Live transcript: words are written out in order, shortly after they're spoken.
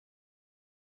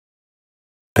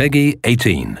Peggy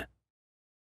 18.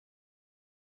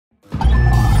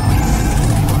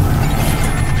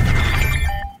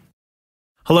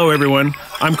 Hello everyone,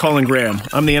 I'm Colin Graham.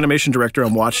 I'm the animation director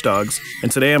on Watch Dogs,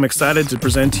 and today I'm excited to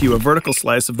present to you a vertical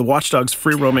slice of the Watch Dogs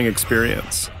free roaming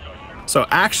experience. So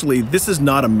actually, this is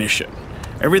not a mission.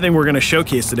 Everything we're going to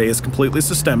showcase today is completely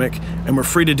systemic, and we're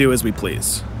free to do as we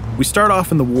please. We start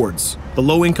off in the wards, the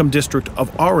low-income district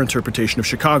of our interpretation of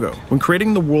Chicago. When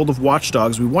creating the world of Watch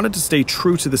Dogs, we wanted to stay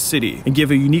true to the city and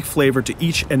give a unique flavor to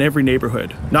each and every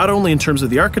neighborhood, not only in terms of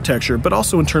the architecture, but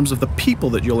also in terms of the people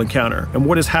that you'll encounter and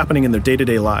what is happening in their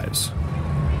day-to-day lives.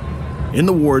 In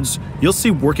the wards, you'll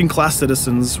see working-class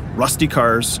citizens, rusty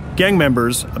cars, gang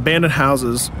members, abandoned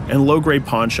houses, and low-grade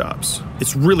pawn shops.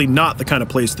 It's really not the kind of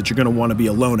place that you're going to want to be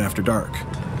alone after dark.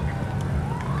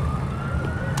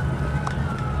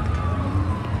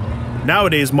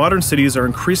 Nowadays, modern cities are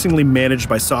increasingly managed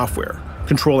by software,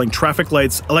 controlling traffic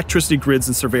lights, electricity grids,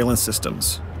 and surveillance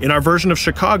systems. In our version of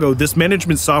Chicago, this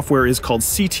management software is called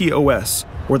CTOS,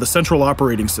 or the Central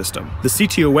Operating System. The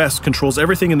CTOS controls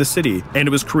everything in the city, and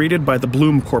it was created by the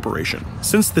Bloom Corporation.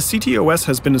 Since the CTOS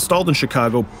has been installed in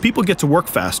Chicago, people get to work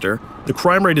faster, the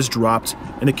crime rate has dropped,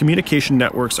 and the communication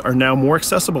networks are now more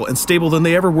accessible and stable than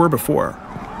they ever were before.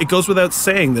 It goes without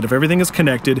saying that if everything is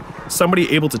connected,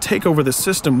 somebody able to take over the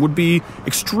system would be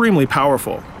extremely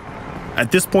powerful.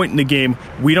 At this point in the game,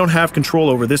 we don't have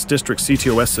control over this district's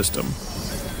CTOS system.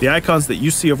 The icons that you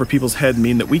see over people's head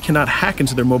mean that we cannot hack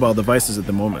into their mobile devices at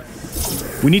the moment.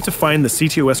 We need to find the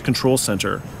CTOS control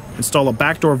center, install a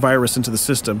backdoor virus into the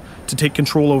system to take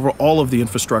control over all of the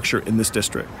infrastructure in this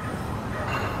district.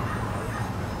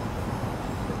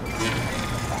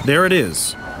 There it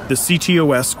is, the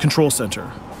CTOS control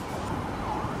center.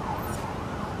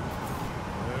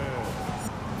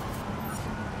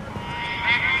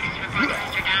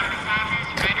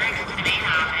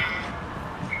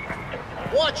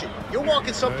 Watch it. You're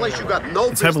walking someplace you got no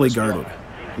business. It's heavily guarded.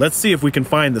 Let's see if we can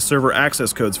find the server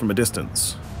access codes from a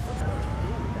distance.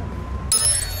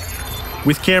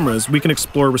 With cameras, we can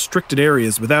explore restricted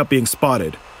areas without being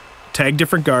spotted, tag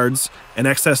different guards, and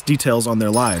access details on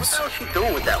their lives. What the hell is she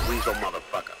doing with that weasel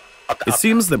motherfucker? It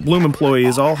seems that Bloom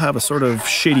employees all have a sort of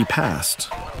shady past.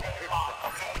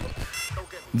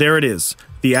 There it is,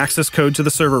 the access code to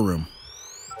the server room.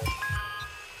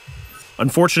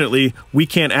 Unfortunately, we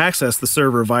can't access the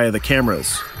server via the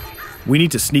cameras. We need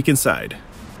to sneak inside.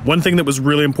 One thing that was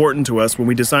really important to us when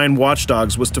we designed Watch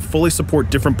Dogs was to fully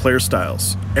support different player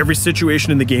styles. Every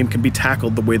situation in the game can be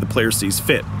tackled the way the player sees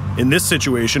fit. In this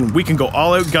situation, we can go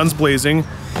all out guns blazing,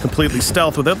 completely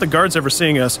stealth without the guards ever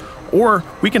seeing us, or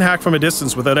we can hack from a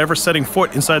distance without ever setting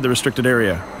foot inside the restricted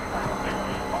area.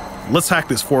 Let's hack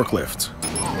this forklift.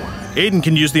 Aiden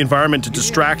can use the environment to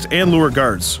distract and lure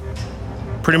guards.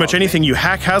 Pretty much anything you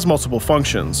hack has multiple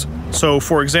functions. So,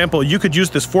 for example, you could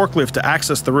use this forklift to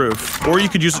access the roof, or you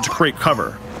could use it to create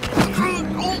cover.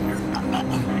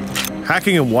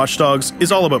 Hacking in Watch Dogs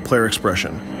is all about player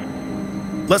expression.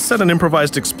 Let's set an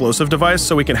improvised explosive device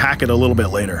so we can hack it a little bit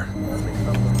later.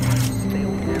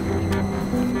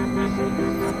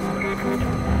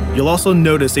 You'll also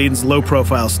notice Aiden's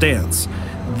low-profile stance.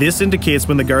 This indicates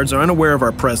when the guards are unaware of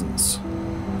our presence.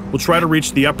 We'll try to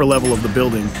reach the upper level of the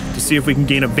building to see if we can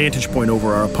gain a vantage point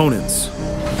over our opponents.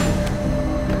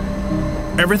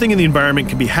 Everything in the environment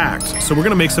can be hacked, so we're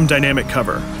going to make some dynamic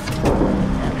cover.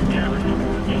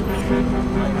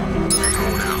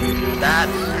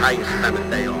 That's how you spend a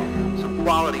day off. Some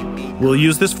quality meat. We'll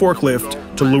use this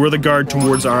forklift to lure the guard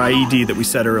towards our IED that we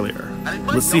set earlier.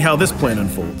 Let's see how this plan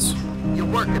unfolds. You're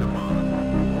working them on.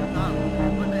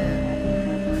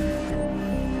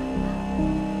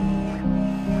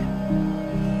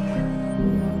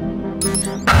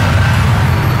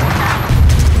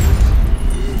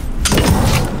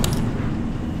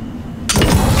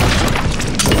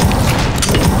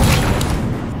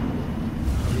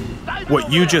 What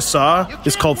you just saw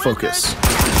is called focus.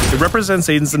 It represents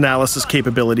Aiden's analysis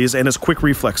capabilities and his quick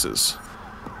reflexes.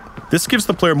 This gives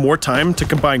the player more time to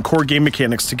combine core game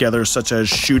mechanics together, such as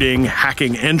shooting,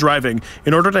 hacking, and driving,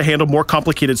 in order to handle more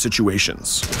complicated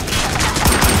situations.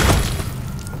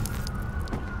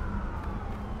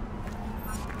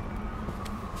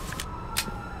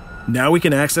 Now we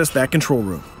can access that control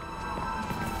room.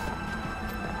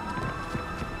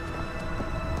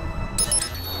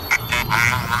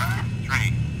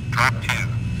 Drop 2,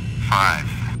 5.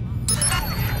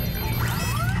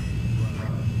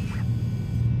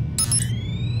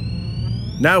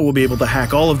 Now we'll be able to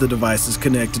hack all of the devices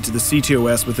connected to the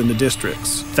CTOS within the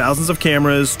districts. Thousands of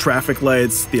cameras, traffic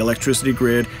lights, the electricity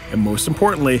grid, and most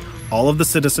importantly, all of the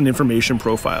citizen information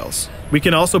profiles. We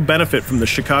can also benefit from the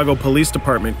Chicago Police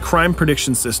Department Crime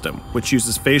Prediction System, which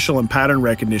uses facial and pattern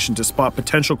recognition to spot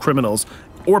potential criminals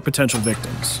or potential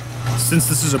victims. Since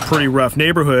this is a pretty rough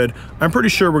neighborhood, I'm pretty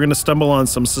sure we're going to stumble on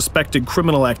some suspected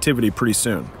criminal activity pretty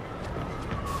soon.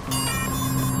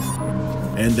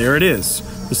 And there it is.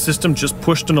 The system just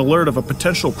pushed an alert of a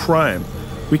potential crime.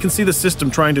 We can see the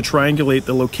system trying to triangulate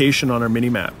the location on our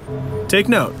minimap. Take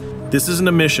note, this isn't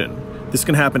a mission. This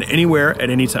can happen anywhere at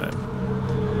any time.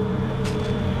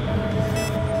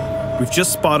 We've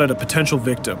just spotted a potential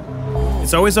victim.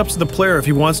 It's always up to the player if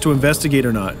he wants to investigate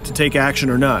or not, to take action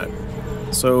or not.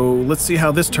 So let's see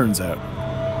how this turns out.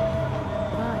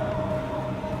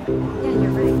 Yeah, you're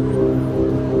right.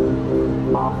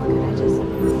 Could I just...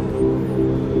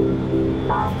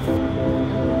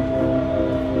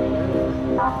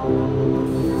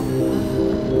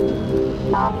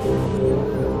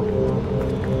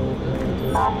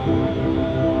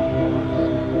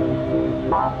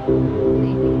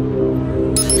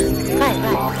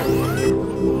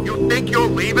 You think you're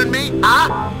leaving me?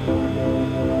 Huh?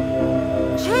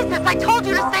 Jesus, I told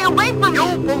you to stay away from me!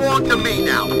 You belong to me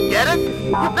now. Get it?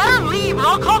 You better leave or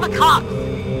I'll call the cops!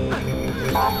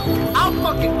 I'll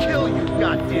fucking kill you,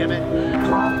 goddammit!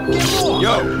 Get off!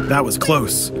 Yo! That was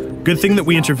close. Good thing that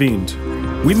we intervened.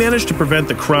 We managed to prevent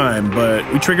the crime, but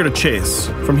we triggered a chase.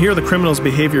 From here, the criminal's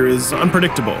behavior is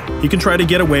unpredictable. He can try to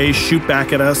get away, shoot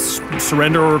back at us,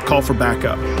 surrender, or call for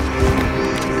backup.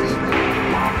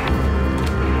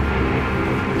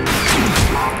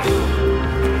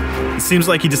 It seems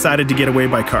like he decided to get away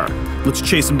by car. Let's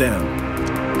chase him down.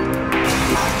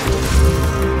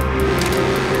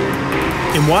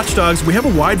 In Watch Dogs, we have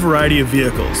a wide variety of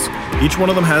vehicles. Each one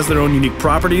of them has their own unique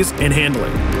properties and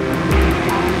handling.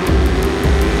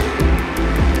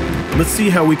 Let's see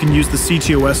how we can use the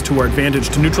CTOS to our advantage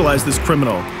to neutralize this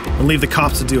criminal and leave the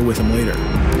cops to deal with him later.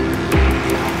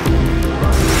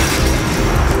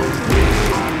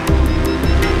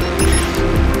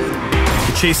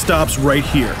 The chase stops right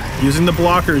here. Using the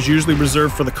blockers usually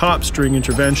reserved for the cops during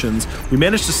interventions, we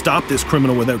managed to stop this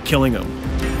criminal without killing him.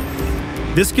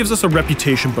 This gives us a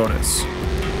reputation bonus.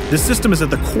 This system is at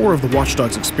the core of the Watch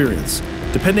Dogs experience.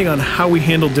 Depending on how we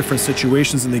handle different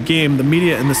situations in the game, the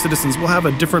media and the citizens will have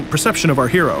a different perception of our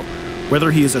hero,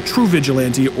 whether he is a true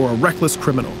vigilante or a reckless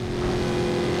criminal.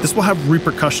 This will have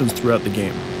repercussions throughout the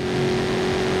game.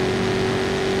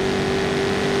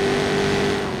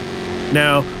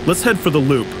 Now, let's head for the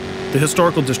Loop, the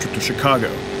historical district of Chicago,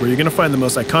 where you're going to find the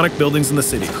most iconic buildings in the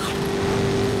city.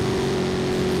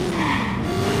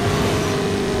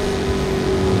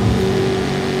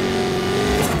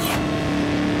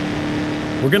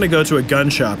 We're going to go to a gun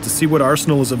shop to see what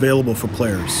arsenal is available for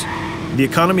players. The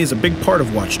economy is a big part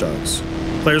of Watch Dogs.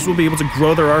 Players will be able to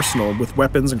grow their arsenal with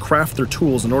weapons and craft their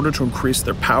tools in order to increase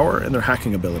their power and their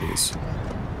hacking abilities.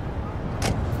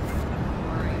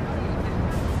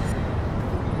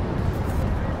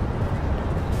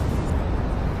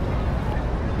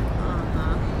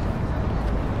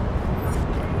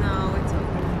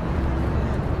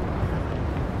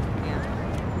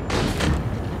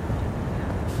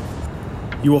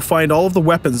 You will find all of the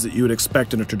weapons that you would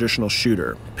expect in a traditional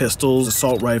shooter. Pistols,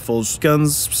 assault rifles,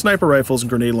 guns, sniper rifles, and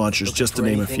grenade launchers, just to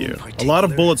name a few. A lot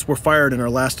of bullets were fired in our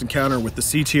last encounter with the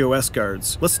CTOS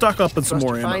guards. Let's stock up on some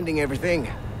more ammo. Finding everything.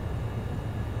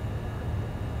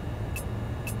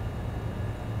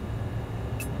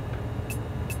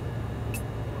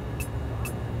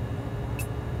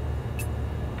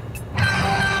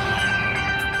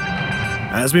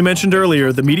 As we mentioned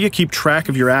earlier, the media keep track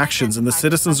of your actions and the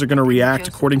citizens are going to react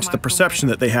according to the perception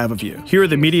that they have of you. Here,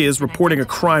 the media is reporting a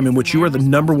crime in which you are the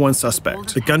 #1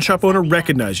 suspect. The gun shop owner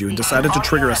recognized you and decided to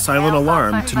trigger a silent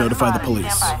alarm to notify the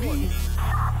police. Copy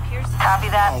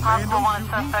that. Possible wanted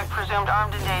suspect presumed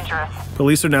armed and dangerous.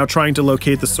 Police are now trying to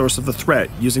locate the source of the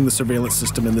threat using the surveillance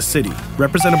system in the city,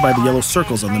 represented by the yellow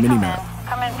circles on the minimap.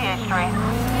 Come in, PH3.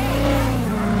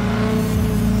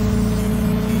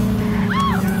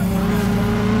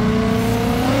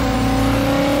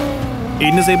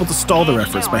 Aiden is able to stall their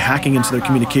efforts by hacking into their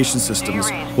communication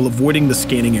systems while avoiding the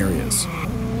scanning areas.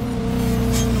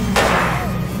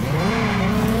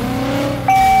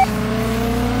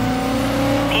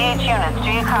 PH units, do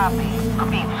you copy?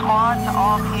 Repeat, squad to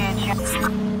all PH units.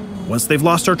 Once they've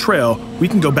lost our trail, we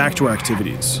can go back to our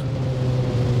activities.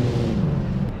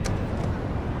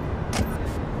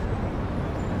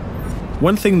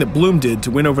 One thing that Bloom did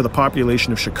to win over the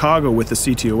population of Chicago with the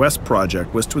CTOS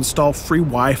project was to install free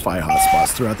Wi-Fi hotspots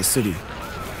throughout the city.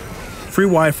 Free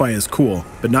Wi-Fi is cool,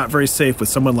 but not very safe with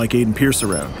someone like Aiden Pierce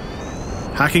around.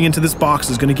 Hacking into this box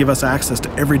is going to give us access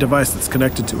to every device that's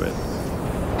connected to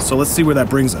it. So let's see where that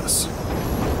brings us.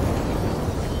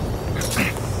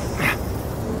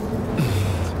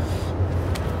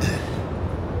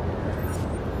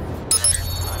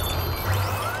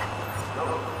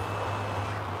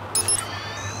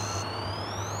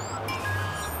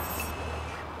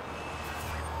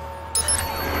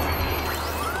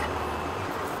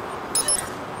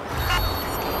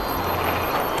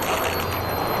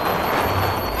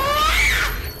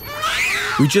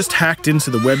 We just hacked into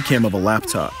the webcam of a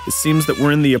laptop. It seems that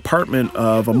we're in the apartment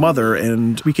of a mother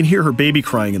and we can hear her baby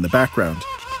crying in the background.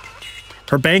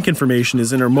 Her bank information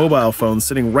is in her mobile phone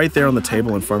sitting right there on the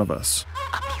table in front of us.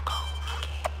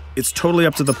 It's totally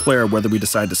up to the player whether we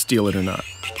decide to steal it or not.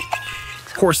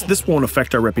 Of course, this won't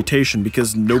affect our reputation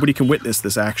because nobody can witness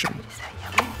this action.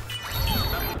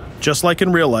 Just like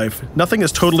in real life, nothing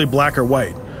is totally black or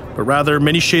white, but rather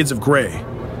many shades of gray.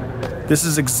 This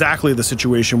is exactly the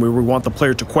situation where we want the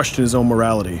player to question his own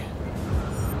morality.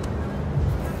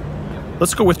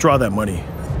 Let's go withdraw that money.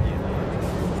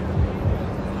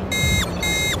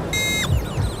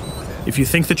 If you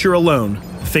think that you're alone,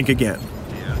 think again.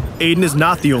 Aiden is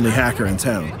not the only hacker in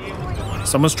town.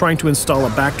 Someone's trying to install a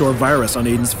backdoor virus on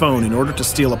Aiden's phone in order to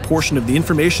steal a portion of the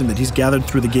information that he's gathered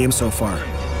through the game so far.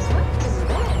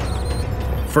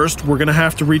 First, we're gonna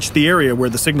have to reach the area where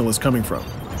the signal is coming from.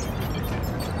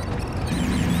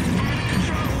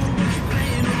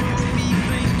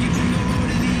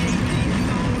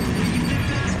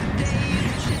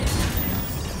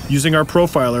 Using our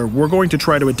profiler, we're going to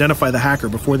try to identify the hacker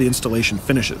before the installation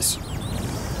finishes.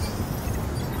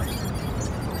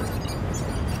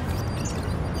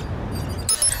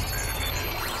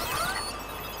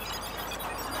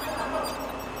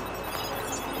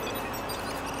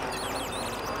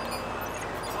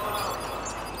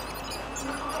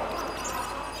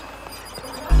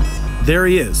 There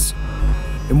he is.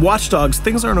 In Watch Dogs,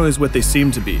 things aren't always what they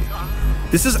seem to be.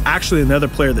 This is actually another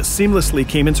player that seamlessly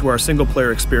came into our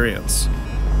single-player experience.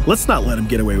 Let's not let him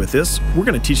get away with this. We're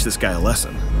going to teach this guy a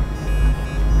lesson.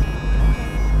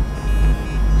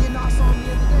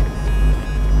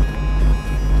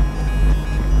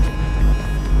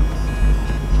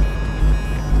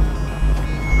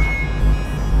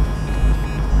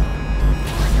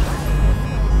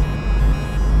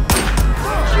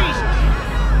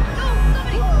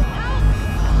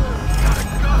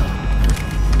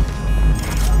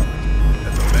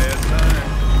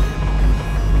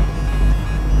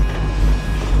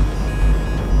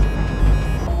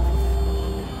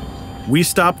 We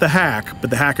stopped the hack, but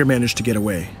the hacker managed to get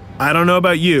away. I don't know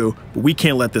about you, but we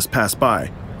can't let this pass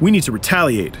by. We need to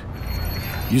retaliate.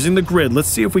 Using the grid, let's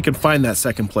see if we can find that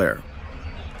second player.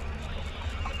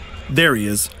 There he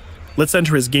is. Let's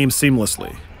enter his game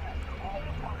seamlessly.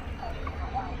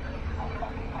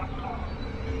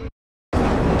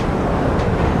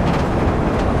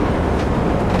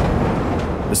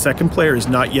 The second player is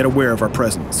not yet aware of our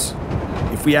presence.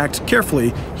 If we act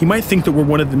carefully, he might think that we're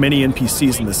one of the many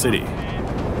NPCs in the city.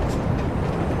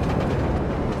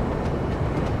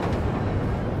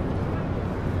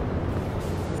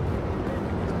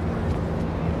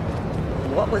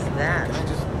 What was that?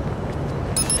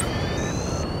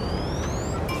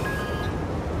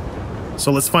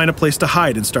 So let's find a place to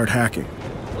hide and start hacking.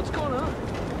 What's going on?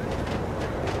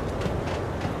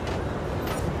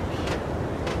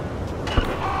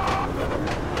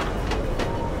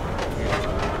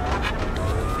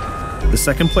 The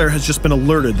second player has just been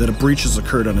alerted that a breach has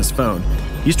occurred on his phone.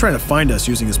 He's trying to find us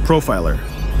using his profiler.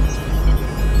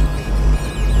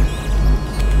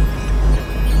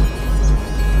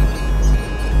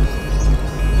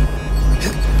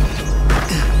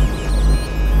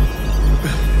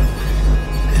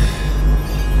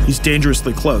 He's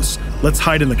dangerously close. Let's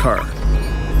hide in the car.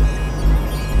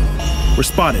 We're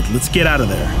spotted. Let's get out of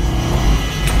there.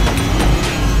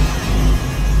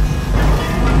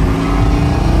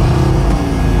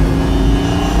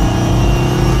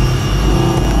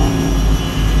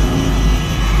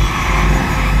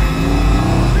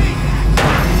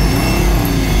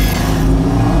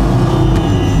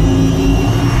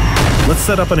 Let's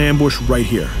set up an ambush right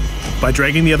here. By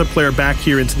dragging the other player back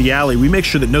here into the alley, we make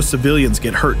sure that no civilians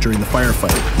get hurt during the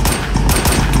firefight.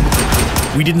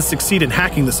 We didn't succeed in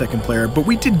hacking the second player, but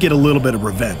we did get a little bit of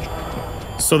revenge.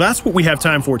 So that's what we have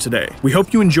time for today. We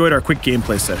hope you enjoyed our quick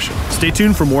gameplay session. Stay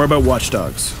tuned for more about Watch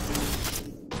Dogs.